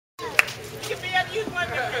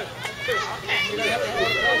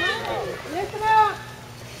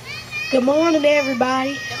Good morning,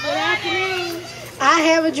 everybody. Good afternoon. I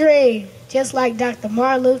have a dream, just like Dr.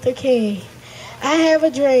 Martin Luther King. I have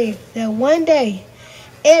a dream that one day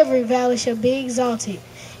every valley shall be exalted,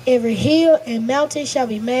 every hill and mountain shall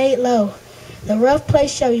be made low. The rough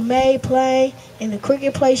place shall be made plain, and the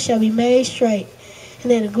crooked place shall be made straight.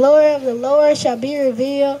 And then the glory of the Lord shall be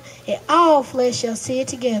revealed, and all flesh shall see it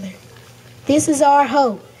together. This is our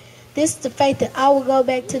hope. This is the faith that I will go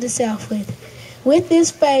back to the South with. With this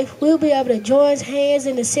faith, we'll be able to join hands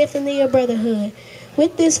in the symphony of brotherhood.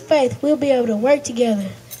 With this faith, we'll be able to work together,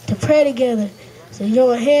 to pray together, to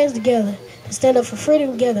join hands together, to stand up for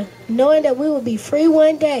freedom together, knowing that we will be free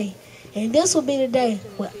one day. And this will be the day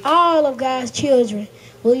when all of God's children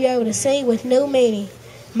will be able to sing with new meaning.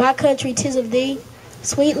 My country, 'tis of thee,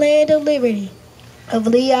 sweet land of liberty.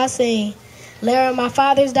 Of thee I sing. Land of my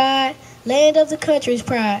fathers died, land of the country's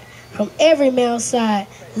pride. From every mountainside,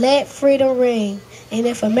 let freedom ring. And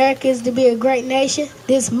if America is to be a great nation,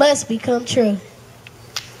 this must become true.